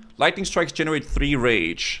often. Lightning strikes generate 3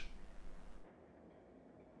 rage.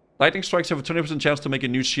 Lightning strikes have a 20% chance to make a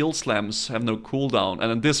new shield slams, have no cooldown.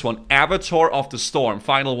 And then this one, Avatar of the Storm,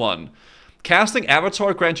 final one. Casting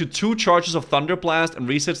Avatar grants you 2 charges of Thunder Blast and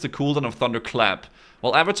resets the cooldown of Thunderclap.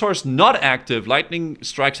 While Avatar is not active, lightning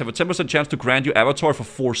strikes have a 10% chance to grant you Avatar for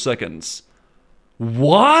 4 seconds.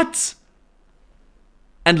 What?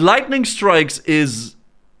 And lightning strikes is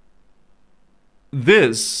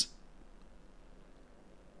this.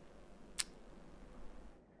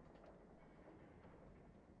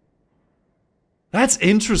 That's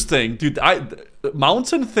interesting, dude.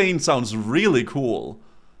 Mountain Thane sounds really cool.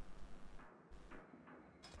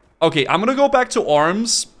 Okay, I'm gonna go back to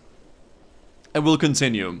arms and we'll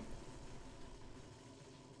continue.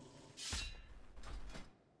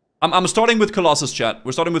 I'm starting with Colossus, chat.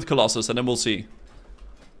 We're starting with Colossus and then we'll see.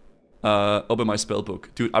 Open my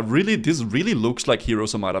spellbook. Dude, this really looks like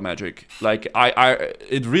Heroes of Might and Magic. Like,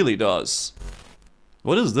 it really does.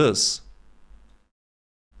 What is this?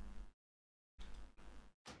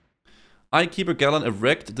 I, Keeper Galan,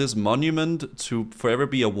 erect this monument to forever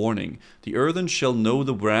be a warning. The earthen shall know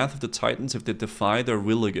the wrath of the Titans if they defy their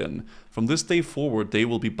will again. From this day forward, they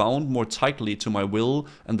will be bound more tightly to my will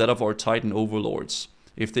and that of our Titan overlords.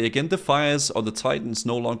 If they again defy us or the Titans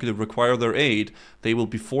no longer require their aid, they will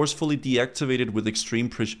be forcefully deactivated with extreme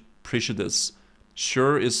prejudice.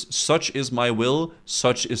 Such is my will,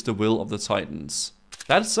 such is the will of the Titans.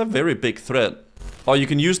 That's a very big threat. Oh, you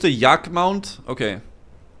can use the Yak mount? Okay.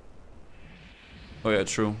 Oh yeah,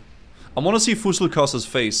 true. I want to see Fusilkas's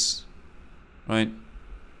face. Right.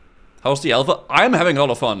 How's the alpha? I'm having a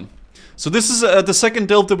lot of fun. So this is the second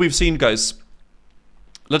delve that we've seen, guys.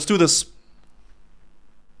 Let's do this.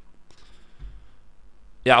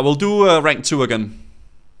 Yeah, we'll do rank 2 again.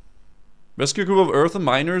 Rescue group of earthen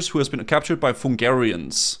miners who has been captured by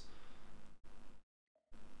Fungarians.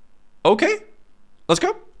 Okay. Let's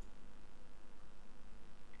go.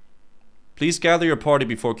 Please gather your party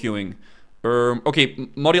before queuing. Okay,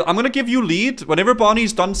 Module, I'm gonna give you lead. Whenever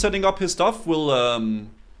Bonnie's done setting up his stuff, we'll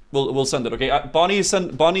send it. Okay, Bonnie is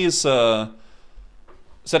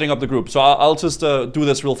setting up the group, so I'll just do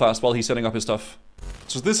this real fast while he's setting up his stuff.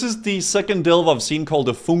 So this is the second delve I've seen called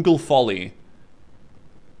the Fungal Folly.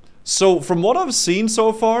 So from what I've seen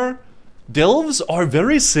so far, delves are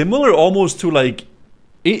very similar almost to like,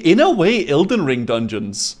 in a way, Elden Ring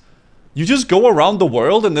dungeons. You just go around the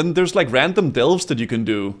world and then there's like random delves that you can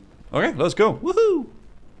do. Okay, let's go. Woohoo!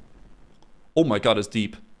 Oh my god, it's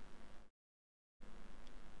deep.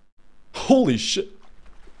 Holy shit.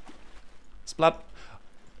 Splat.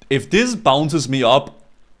 If this bounces me up,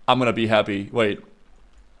 I'm gonna be happy. Wait.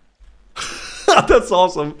 That's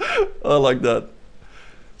awesome. I like that.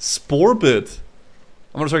 Spore Bit.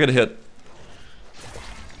 I'm gonna try to get a hit.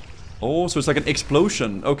 Oh, so it's like an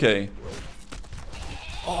explosion. Okay.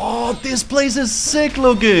 Oh, this place is sick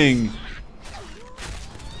looking.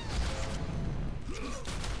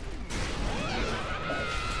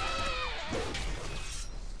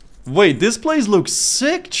 Wait, this place looks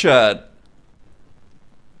sick, chat.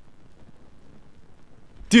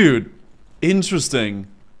 Dude, interesting.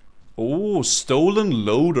 Oh, stolen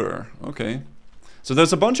loader. Okay. So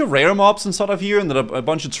there's a bunch of rare mobs inside of here and then a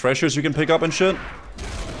bunch of treasures you can pick up and shit.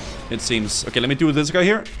 it seems. Okay, let me do this guy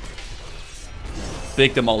here.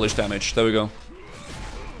 Big demolish damage. There we go.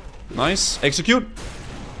 Nice. Execute.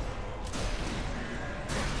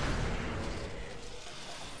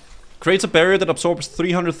 Creates a barrier that absorbs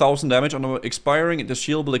 300,000 damage. On expiring, the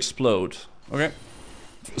shield will explode. Okay.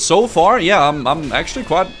 So far, yeah, I'm actually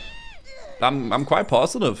quite... I'm quite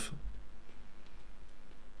positive.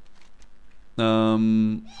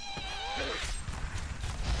 Do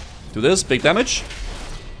this, big damage.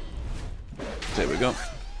 There we go.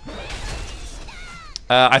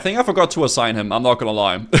 I think I forgot to assign him, I'm not gonna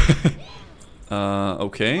lie.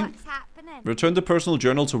 Okay. Return the personal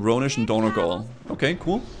journal to Ronish and Donegal. Okay,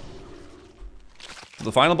 cool.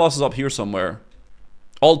 The final boss is up here somewhere.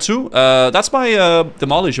 All 2? That's my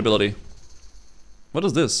demolish ability. What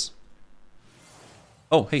is this?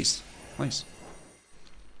 Oh, haste. Nice.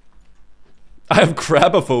 I have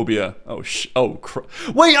crabophobia. Oh,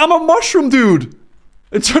 wait, I'm a mushroom, dude!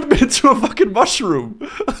 It turned me into a fucking mushroom.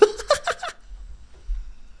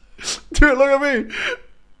 Dude, look at me.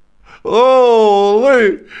 Oh,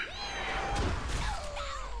 wait.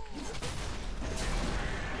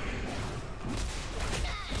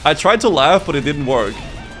 I tried to laugh, but it didn't work.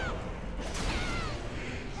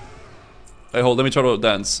 Hey, hold, let me try to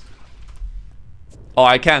dance. Oh,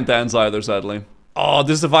 I can't dance either, sadly. Oh,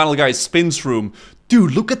 this is the final guy, Spins Room.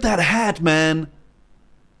 Dude, look at that hat, man.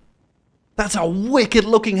 That's a wicked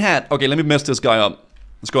looking hat. Okay, let me mess this guy up.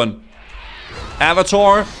 Let's go on.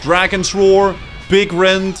 Avatar, Dragon's Roar, Big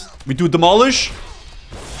Rend. We do Demolish.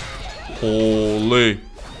 Holy.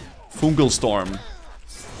 Fungal Storm.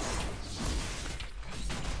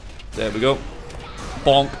 There we go.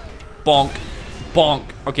 Bonk, bonk, bonk.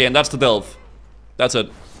 Okay, and that's the Delve. That's it.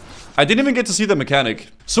 I didn't even get to see the mechanic.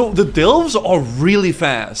 So the Delves are really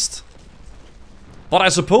fast. But I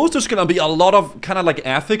suppose there's gonna be a lot of kind of like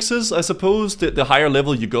affixes, I suppose, the higher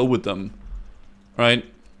level you go with them. Right?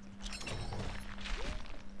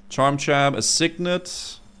 Charm Chab, a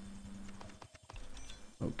Signet.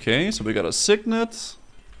 Okay, so we got a Signet.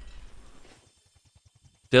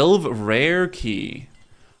 Delve Rare Key.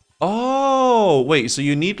 Oh, wait, so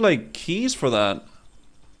you need like keys for that.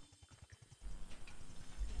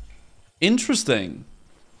 Interesting.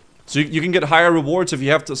 So you can get higher rewards if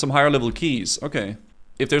you have some higher level keys. Okay.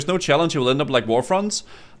 If there's no challenge, you will end up like Warfronts.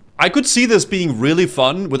 I could see this being really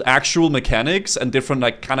fun with actual mechanics and different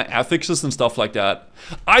like kind of affixes and stuff like that.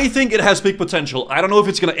 I think it has big potential. I don't know if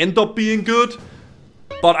it's gonna end up being good,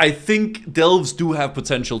 but I think Delves do have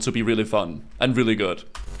potential to be really fun and really good.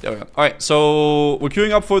 There we go. Alright, so we're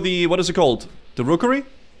queuing up for the, what is it called? The Rookery?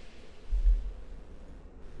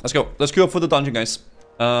 Let's go. Let's queue up for the dungeon, guys.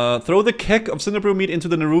 Throw the keg of Cinderbrew meat into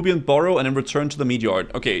the Nerubian burrow and then return to the meat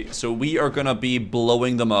yard. Okay, so we are gonna be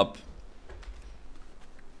blowing them up.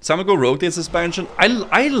 Time to go rogue this expansion.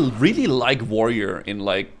 I really like warrior in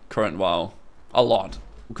like current WoW. A lot.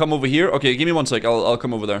 We'll come over here. Okay, give me 1 sec. I'll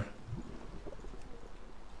come over there.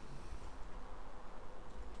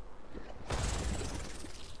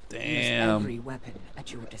 Damn. Every weapon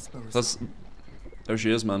at your disposal. That's... There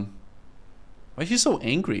she is, man. Why is she so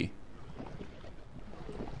angry?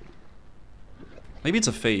 Maybe it's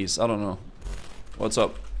a phase. I don't know. What's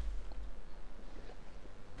up?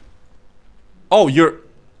 Oh, you're...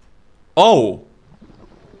 Oh.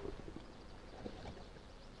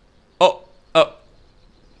 Oh.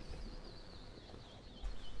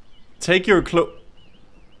 Take your clo...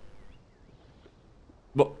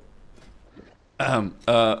 What?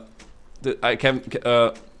 I can...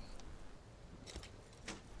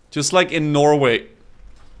 Just like in Norway.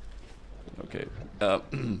 Okay.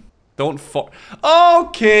 Don't fall.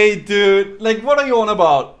 Okay, dude. Like, what are you on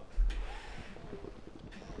about?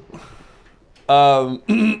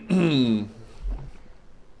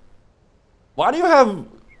 Why do you have...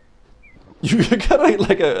 You got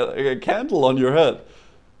like a candle on your head.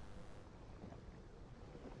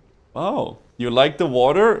 Wow. You like the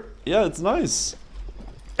water? Yeah, it's nice.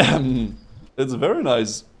 It's very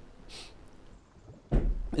nice.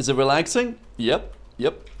 Is it relaxing? Yep.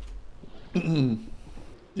 Yep.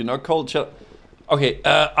 You're not called Okay,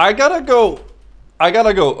 I gotta go.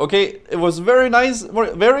 Okay, it was very nice.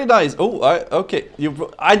 Very nice. Oh, okay.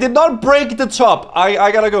 I did not break the top.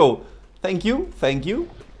 I gotta go. Thank you. Thank you.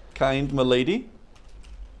 Kind milady.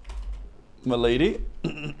 Milady.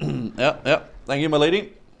 Yeah, yeah. Thank you,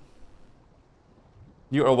 milady.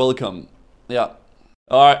 You are welcome. Yeah.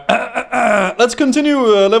 Alright. Let's continue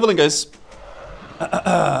leveling, guys.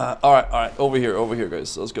 Alright. Over here,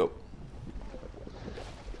 guys. Let's go.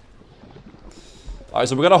 Alright,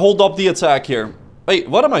 so we gotta hold up the attack here. Wait,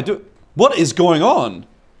 what am I doing? What is going on?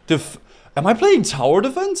 Am I playing tower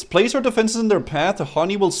defense? Place our defenses in their path. The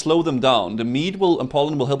honey will slow them down. The mead and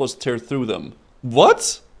pollen will help us tear through them.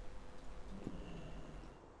 What?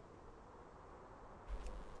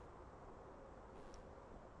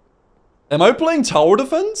 Am I playing tower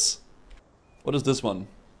defense? What is this one?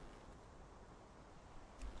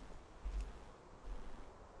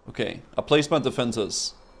 Okay, I placed my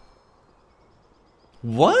defenses.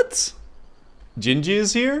 What? Gingy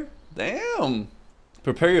is here? Damn.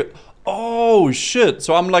 Prepare your... Oh, shit.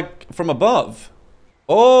 So I'm like from above.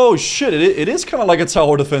 Oh, shit. It is kind of like a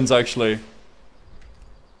tower defense, actually.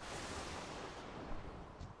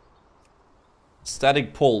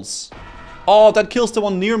 Static pulse. Oh, that kills the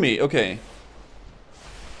one near me. Okay.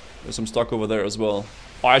 There's some stock over there as well.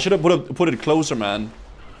 Oh, I should have put it closer, man.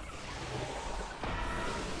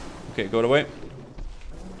 Okay, go away.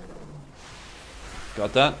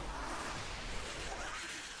 Got that.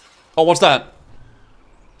 Oh, what's that?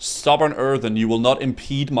 Stubborn earthen, you will not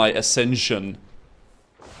impede my ascension.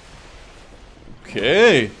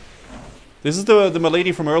 Okay. This is the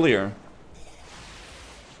milady from earlier.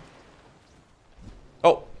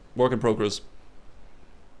 Oh, work in progress.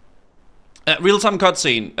 Real-time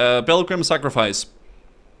cutscene. Belgrim sacrifice.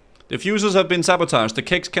 The fuses have been sabotaged. The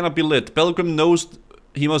kegs cannot be lit. Belgrim knows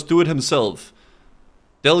he must do it himself.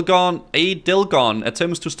 Delgon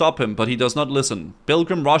attempts to stop him, but he does not listen.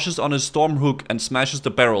 Belgrim rushes on his storm hook and smashes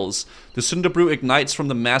the barrels. The Cinderbrew ignites from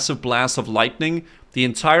the massive blast of lightning. The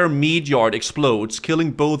entire mead yard explodes,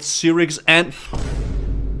 killing both Cyrix and...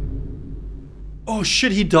 Oh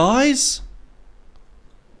shit, he dies?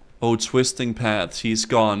 Oh, twisting paths, he's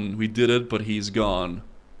gone. We did it, but he's gone.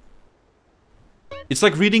 It's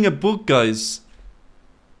like reading a book, guys.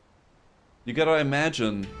 You gotta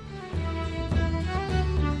imagine.